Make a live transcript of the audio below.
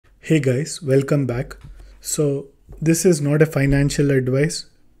Hey guys, welcome back. So, this is not a financial advice.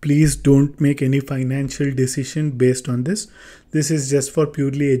 Please don't make any financial decision based on this. This is just for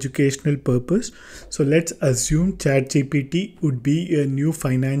purely educational purpose. So, let's assume ChatGPT would be a new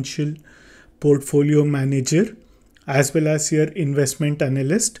financial portfolio manager as well as your investment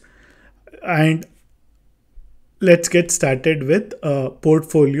analyst. And let's get started with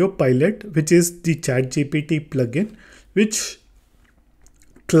Portfolio Pilot, which is the ChatGPT plugin, which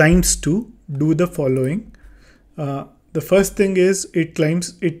claims to do the following. The first thing is it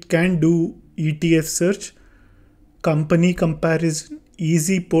claims it can do ETF search, company comparison,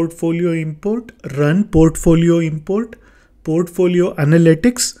 easy portfolio import, run portfolio import, portfolio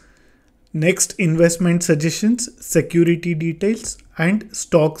analytics, next investment suggestions, security details, and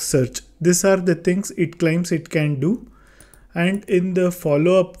stock search. These are the things it claims it can do. And in the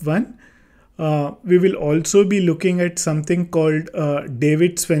follow-up one, we will also be looking at something called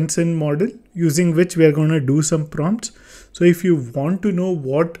David Swensen model, using which we are going to do some prompts. So if you want to know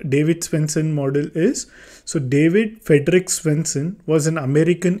what David Swensen model is, so David Frederick Swensen was an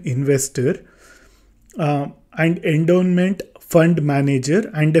American investor and endowment fund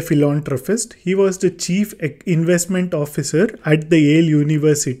manager and a philanthropist. He was the chief investment officer at the Yale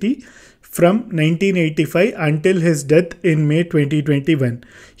University from 1985 until his death in May 2021.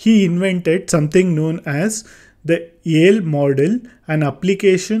 He invented something known as the Yale model, an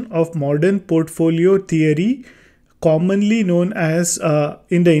application of modern portfolio theory, commonly known as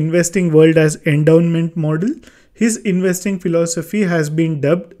in the investing world as endowment model. His investing philosophy has been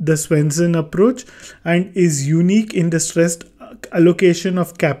dubbed the Swensen approach and is unique in the stressed allocation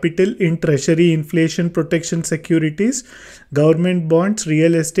of capital in treasury, inflation protection securities, government bonds,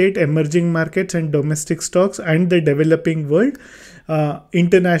 real estate, emerging markets and domestic stocks, and the developing world,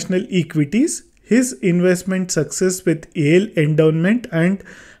 international equities. His investment success with Yale endowment and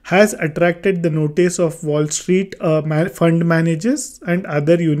has attracted the notice of Wall Street fund managers and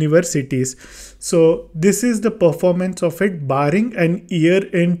other universities. So this is the performance of it barring an year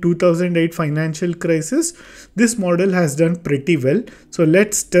in 2008 financial crisis. This model has done pretty well. So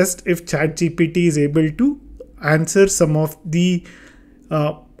let's test if ChatGPT is able to answer some of the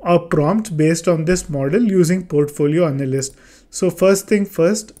prompts based on this model using Portfolio Analyst. So first thing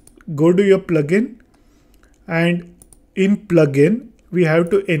first, go to your plugin, and in plugin we have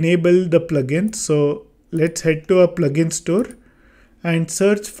to enable the plugin. So let's head to a plugin store and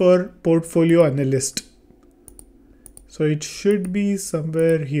search for Portfolio Analyst. So it should be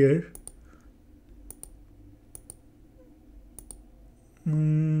somewhere here.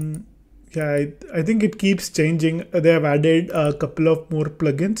 Yeah, I think it keeps changing. They have added a couple of more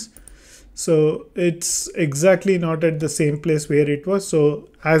plugins. So it's exactly not at the same place where it was. So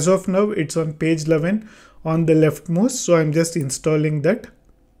as of now, it's on page 11 on the leftmost. So I'm just installing that.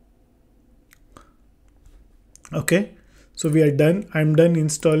 Okay. So we are done. I'm done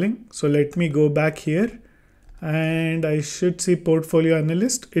installing. So let me go back here and I should see Portfolio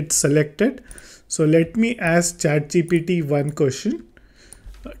Analyst. It's selected. So let me ask ChatGPT one question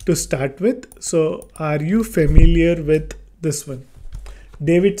to start with. So are you familiar with this one?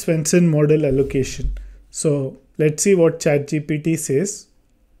 David Swensen model allocation. So let's see what ChatGPT says.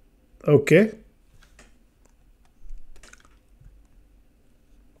 Okay.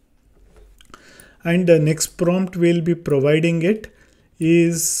 And the next prompt we'll be providing it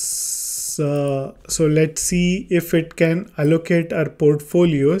is, so let's see if it can allocate our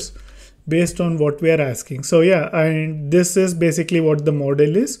portfolios based on what we are asking. So yeah, and this is basically what the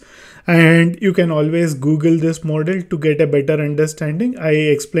model is. And you can always Google this model to get a better understanding. I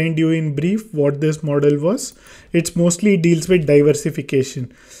explained you in brief what this model was. It's mostly deals with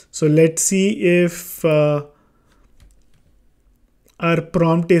diversification. So let's see if our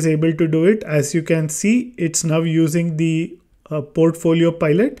prompt is able to do it. As you can see, it's now using the Portfolio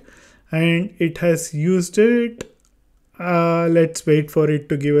Pilot and it has used it. Let's wait for it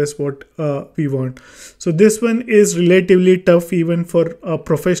to give us what we want. So this one is relatively tough even for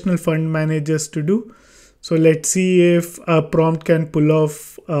professional fund managers to do. So let's see if a prompt can pull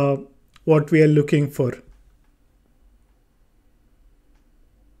off what we are looking for.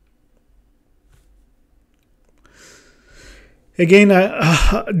 Again,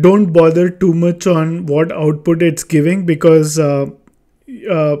 I don't bother too much on what output it's giving because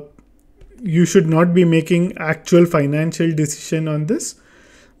you should not be making actual financial decision on this,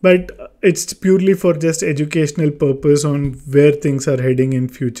 but it's purely for just educational purpose on where things are heading in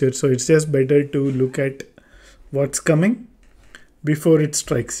future. So it's just better to look at what's coming before it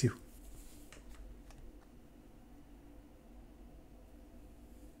strikes you.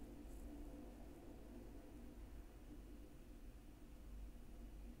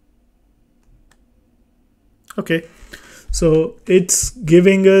 Okay, so it's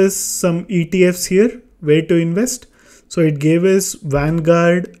giving us some ETFs here where to invest. So it gave us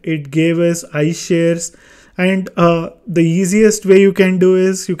Vanguard, it gave us iShares, and the easiest way you can do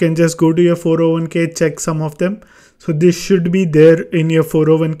is you can just go to your 401k, check some of them. So this should be there in your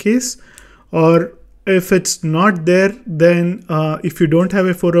 401ks, or if it's not there, then if you don't have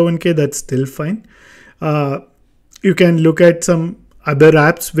a 401k, that's still fine. Uh, you can look at some other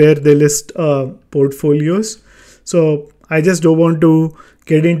apps where they list portfolios. So I just don't want to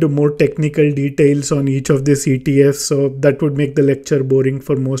get into more technical details on each of these ETFs. So that would make the lecture boring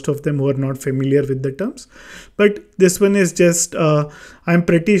for most of them who are not familiar with the terms. But this one is just, I'm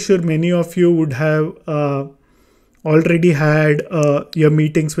pretty sure many of you would have already had your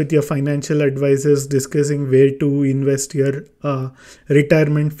meetings with your financial advisors discussing where to invest your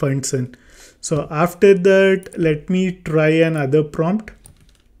retirement funds in. So after that, let me try another prompt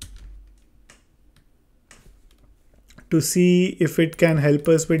to see if it can help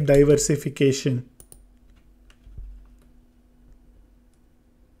us with diversification.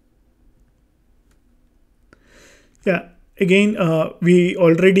 Yeah, again, we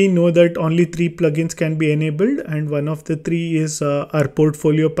already know that only 3 plugins can be enabled, and one of the 3 is our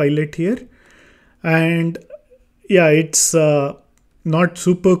portfolio pilot here. And yeah, it's not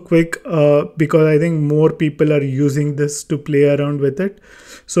super quick because I think more people are using this to play around with it.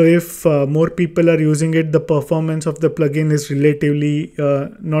 So if more people are using it, the performance of the plugin is relatively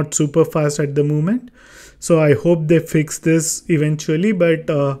not super fast at the moment. So I hope they fix this eventually, but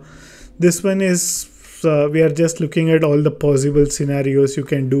this one is we are just looking at all the possible scenarios you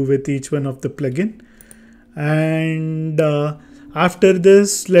can do with each one of the plugin. And after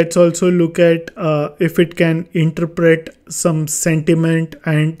this, let's also look at if it can interpret some sentiment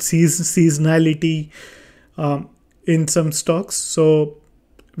and seasonality in some stocks. So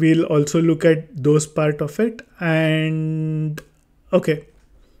we'll also look at those part of it. And okay,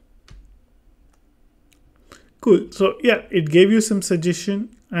 cool. So yeah, it gave you some suggestion,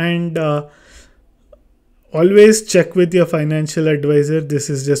 and always check with your financial advisor. This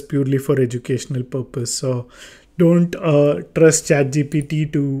is just purely for educational purpose. So don't trust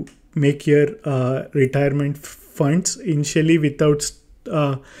ChatGPT to make your retirement funds initially without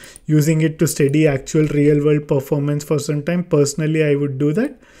using it to study actual real world performance for some time. Personally, I would do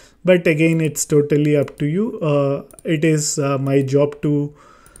that. But again, it's totally up to you. It is my job to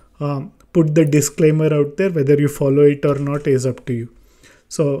put the disclaimer out there. Whether you follow it or not is up to you.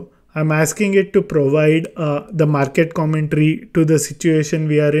 So I'm asking it to provide the market commentary to the situation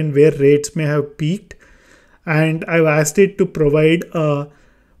we are in where rates may have peaked. And I've asked it to provide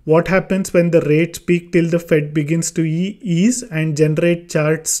what happens when the rates peak till the Fed begins to ease, and generate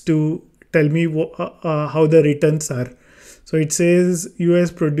charts to tell me how the returns are. So it says US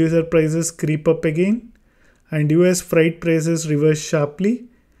producer prices creep up again, and US freight prices reverse sharply,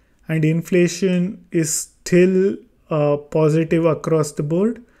 and inflation is still positive across the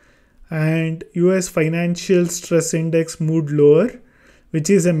board, and US financial stress index moved lower, which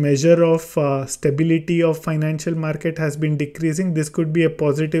is a measure of stability of financial market, has been decreasing. This could be a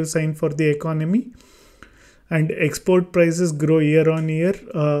positive sign for the economy. And export prices grow year on year,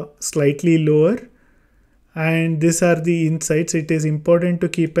 slightly lower. And these are the insights. It is important to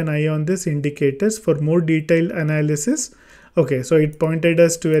keep an eye on these indicators for more detailed analysis. Okay, so it pointed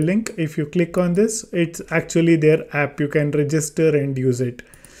us to a link. If you click on this, it's actually their app. You can register and use it.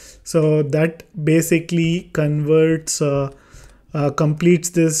 So that basically converts completes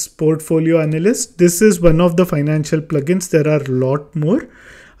this portfolio analyst. This is one of the financial plugins. There are a lot more.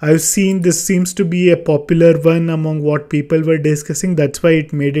 I've seen this seems to be a popular one among what people were discussing. That's why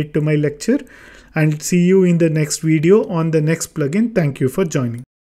it made it to my lecture. And see you in the next video on the next plugin. Thank you for joining.